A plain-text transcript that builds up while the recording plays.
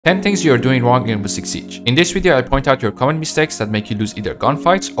10 things you are doing wrong in Rainbow Six Siege. In this video, I point out your common mistakes that make you lose either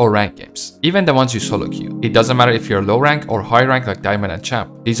gunfights or rank games, even the ones you solo queue. It doesn't matter if you're low rank or high rank like Diamond and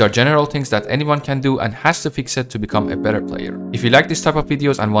Champ. These are general things that anyone can do and has to fix it to become a better player. If you like this type of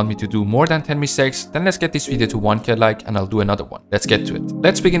videos and want me to do more than 10 mistakes, then let's get this video to 1k like and I'll do another one. Let's get to it.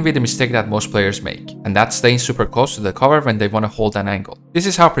 Let's begin with the mistake that most players make, and that's staying super close to the cover when they want to hold an angle. This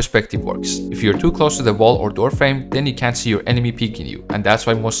is how perspective works. If you're too close to the wall or door frame, then you can't see your enemy peeking you, and that's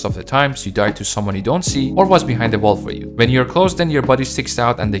why most of the times you die to someone you don't see or was behind the wall for you. When you're close, then your body sticks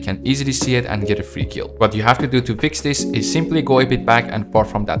out and they can easily see it and get a free kill. What you have to do to fix this is simply go a bit back and far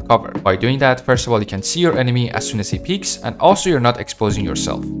from that cover. By doing that, first of all, you can see your enemy as soon as he peeks, and also you're not exposing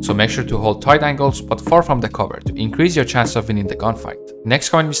yourself. So make sure to hold tight angles but far from the cover to increase your chance of winning the gunfight. Next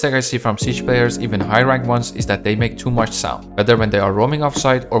common mistake I see from Siege players, even high rank ones, is that they make too much sound, whether when they are roaming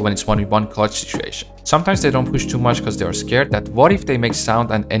offside or when it's 1v1 clutch situation. Sometimes they don't push too much because they are scared that what if they make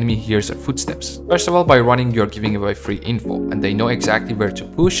sound and enemy hears their footsteps. First of all, by running you're giving away free info and they know exactly where to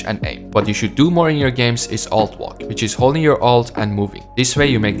push and aim. What you should do more in your games is alt walk, which is holding your alt and moving. This way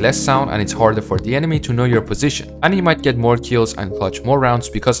you make less sound and it's harder for the enemy to know your position, and you might get more kills and clutch more rounds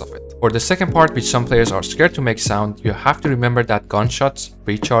because of it. For the second part, which some players are scared to make sound, you have to remember that gunshots,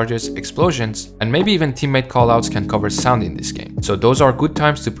 recharges, explosions, and maybe even teammate callouts can cover sound in this game. So those are good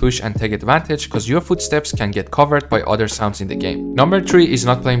times to push and take advantage because your footsteps can get covered by other sounds in the game. Number 3 is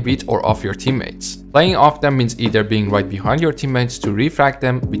not playing with or off your teammates. Playing off them means either being right behind your teammates to refrag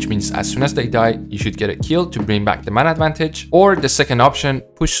them, which means as soon as they die, you should get a kill to bring back the man advantage, or the second option,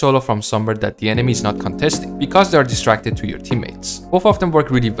 push solo from somewhere that the enemy is not contesting because they are distracted to your teammates. Both of them work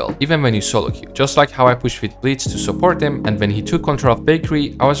really well, even when you solo queue, just like how I pushed with Blitz to support him, and when he took control of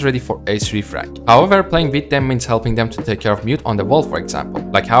Bakery, I was ready for ace refrag. However, playing with them means helping them to take care of mute on the wall, for example,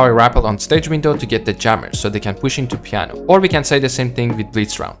 like how I rappelled on stage window to get the jammers so they can push into piano, or we can say the same thing with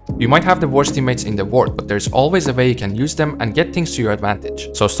Blitz round. You might have the worst teammates in the world, but there's always a way you can use them and get things to your advantage.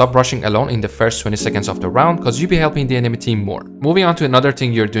 So stop rushing alone in the first 20 seconds of the round because you'll be helping the enemy team more. Moving on to another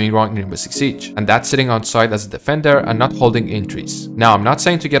thing you're doing wrong in Rainbow Six Siege, and that's sitting outside as a defender and not holding entries. Now, I'm not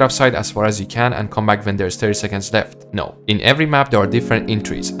saying to get offside as far as you can and come back when there's 30 seconds left. No. In every map there are different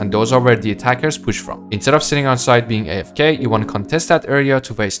entries, and those are where the attackers push from. Instead of sitting outside being AFK, you want to contest that area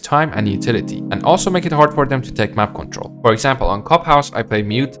to waste time and utility, and also make it hard for them to take map control. For example, on Cop House, I play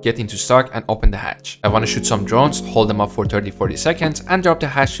mute, get into stock, and open the hatch. I want to shoot some drones, hold them up for 30-40 seconds, and drop the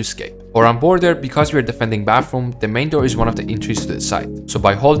hatch to escape. Or on Border, because we're defending bathroom, the main door is one of the entries to the site. So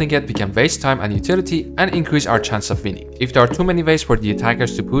by holding it, we can waste time and utility and increase our chance of winning. If there are too many ways for the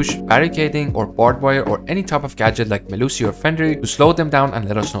attackers to push, barricading or barbed wire or any type of gadget like Melusi or Fenry to slow them down and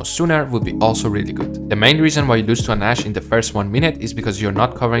let us know sooner would be also really good. The main reason why you lose to an Ash in the first 1 minute is because you're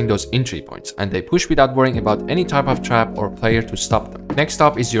not covering those entry points and they push without worrying about any type of trap or player to stop them. Next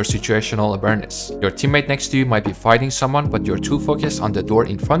up is your situational awareness. Your teammate next to you might be fighting someone, but you're too focused on the door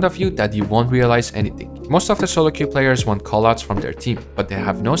in front of you that you won't realize anything. Most of the solo queue players want callouts from their team, but they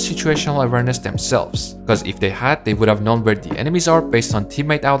have no situational awareness themselves, because if they had, they would have known where the enemies are based on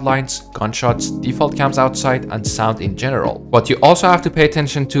teammate outlines, gunshots, default cams outside, and sound in general. What you also have to pay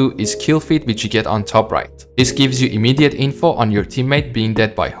attention to is kill feed, which you get on top right. This gives you immediate info on your teammate being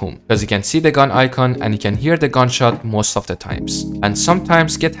dead by whom, because you can see the gun icon and you can hear the gunshot most of the times, and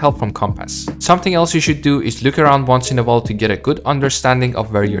sometimes get help from compass. Something else you should do is look around once in a while to get a good understanding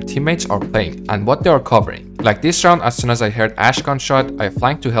of where your teammates are playing and what they are covering. Like this round, as soon as I heard Ash gunshot, I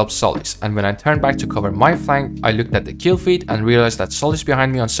flanked to help Solis, and when I turned back to cover my flank, I looked at the kill feed and realized that Solis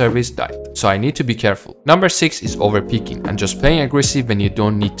behind me on service died. So I need to be careful. Number 6 is over peeking and just playing aggressive when you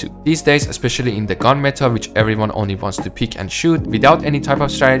don't need to. These days, especially in the gun meta, which everyone only wants to peek and shoot without any type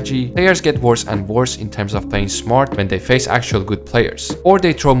of strategy, players get worse and worse in terms of playing smart when they face actual good players, or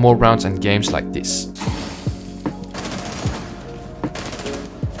they throw more rounds and games like this.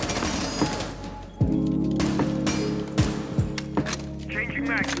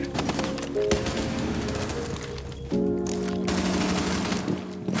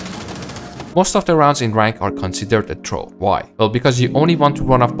 Most of the rounds in rank are considered a throw. Why? Well, because you only want to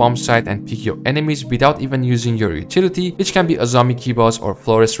run off bomb site and pick your enemies without even using your utility, which can be a zombie key boss or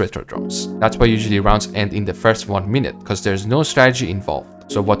Flores retro drones. That's why usually rounds end in the first 1 minute, because there's no strategy involved.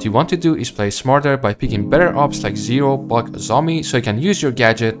 So what you want to do is play smarter by picking better ops like Zero, Bug, Zombie, so you can use your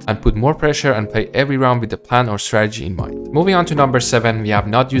gadget and put more pressure and play every round with a plan or strategy in mind. Moving on to number 7, we have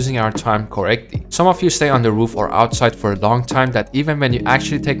not using our time correctly. Some of you stay on the roof or outside for a long time that even when you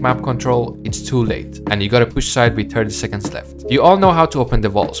actually take map control, it's too late, and you gotta push side with 30 seconds left. You all know how to open the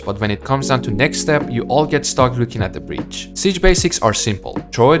walls, but when it comes down to next step, you all get stuck looking at the breach. Siege basics are simple.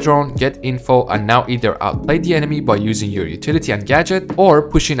 Throw a drone, get info, and now either outplay the enemy by using your utility and gadget, or or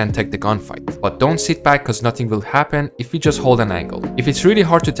push in and take the gunfight. But don't sit back because nothing will happen if you just hold an angle. If it's really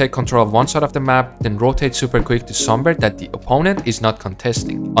hard to take control of one side of the map, then rotate super quick to somewhere that the opponent is not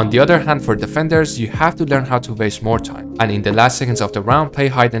contesting. On the other hand, for defenders, you have to learn how to waste more time, and in the last seconds of the round play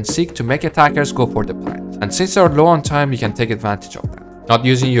hide and seek to make attackers go for the plant. And since they are low on time, you can take advantage of that. Not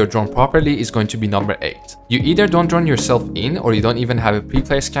using your drone properly is going to be number 8. You either don't drone yourself in or you don't even have a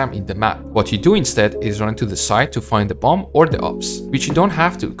pre-placed cam in the map. What you do instead is run to the side to find the bomb or the ops, which you don't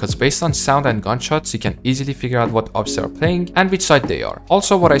have to because based on sound and gunshots you can easily figure out what ops they are playing and which side they are.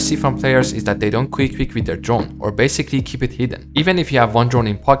 Also, what I see from players is that they don't quick with their drone or basically keep it hidden. Even if you have one drone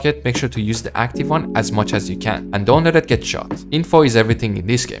in pocket, make sure to use the active one as much as you can and don't let it get shot. Info is everything in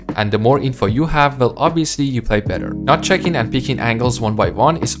this game, and the more info you have, well, obviously you play better. Not checking and picking angles one by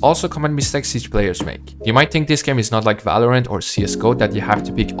one is also a common mistake Siege players make. You might think this game is not like Valorant or CSGO that you have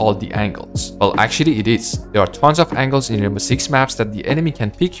to pick all the angles. Well, actually it is. There are tons of angles in Rainbow Six maps that the enemy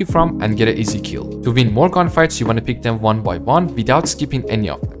can pick you from and get an easy kill. To win more gunfights, you want to pick them one by one without skipping any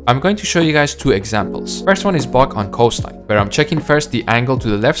of them. I'm going to show you guys 2 examples. First one is Bug on Coastline, where I'm checking first the angle to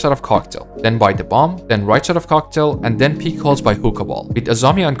the left side of Cocktail, then by the bomb, then right side of Cocktail, and then peek holes by Hookah Wall. With a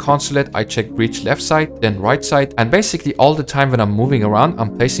zombie on Consulate, I check breach left side, then right side, and basically all the time when I'm moving around,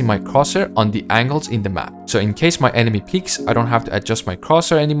 I'm placing my crosshair on the angles in the map. So in case my enemy peeks, I don't have to adjust my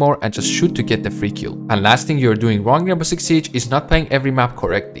crosshair anymore and just shoot to get the free kill. And last thing you're doing wrong in Rainbow Six Siege is not playing every map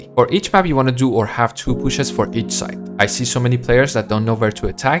correctly. For each map you want to do or have 2 pushes for each side. I see so many players that don't know where to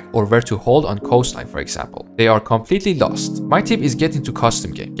attack or where to hold on Coastline, for example. They are completely lost. My tip is get into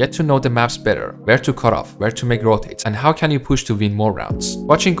custom game. Get to know the maps better, where to cut off, where to make rotates, and how can you push to win more rounds.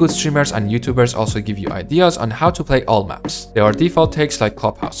 Watching good streamers and YouTubers also give you ideas on how to play all maps. There are default takes like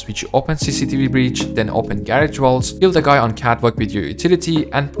Clubhouse, which you open CCTV breach, then open garage walls, kill the guy on catwalk with your utility,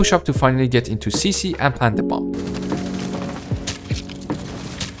 and push up to finally get into CC and plant the bomb.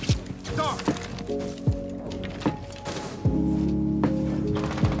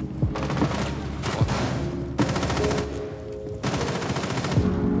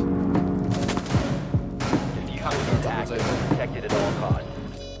 Protected at all costs.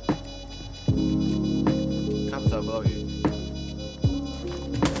 Cameras are below you.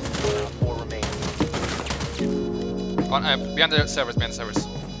 4 remain. Behind the servers,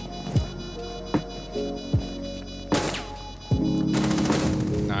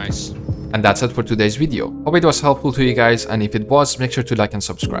 Nice. And that's it for today's video. Hope it was helpful to you guys, and if it was, make sure to like and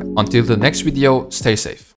subscribe. Until the next video, stay safe.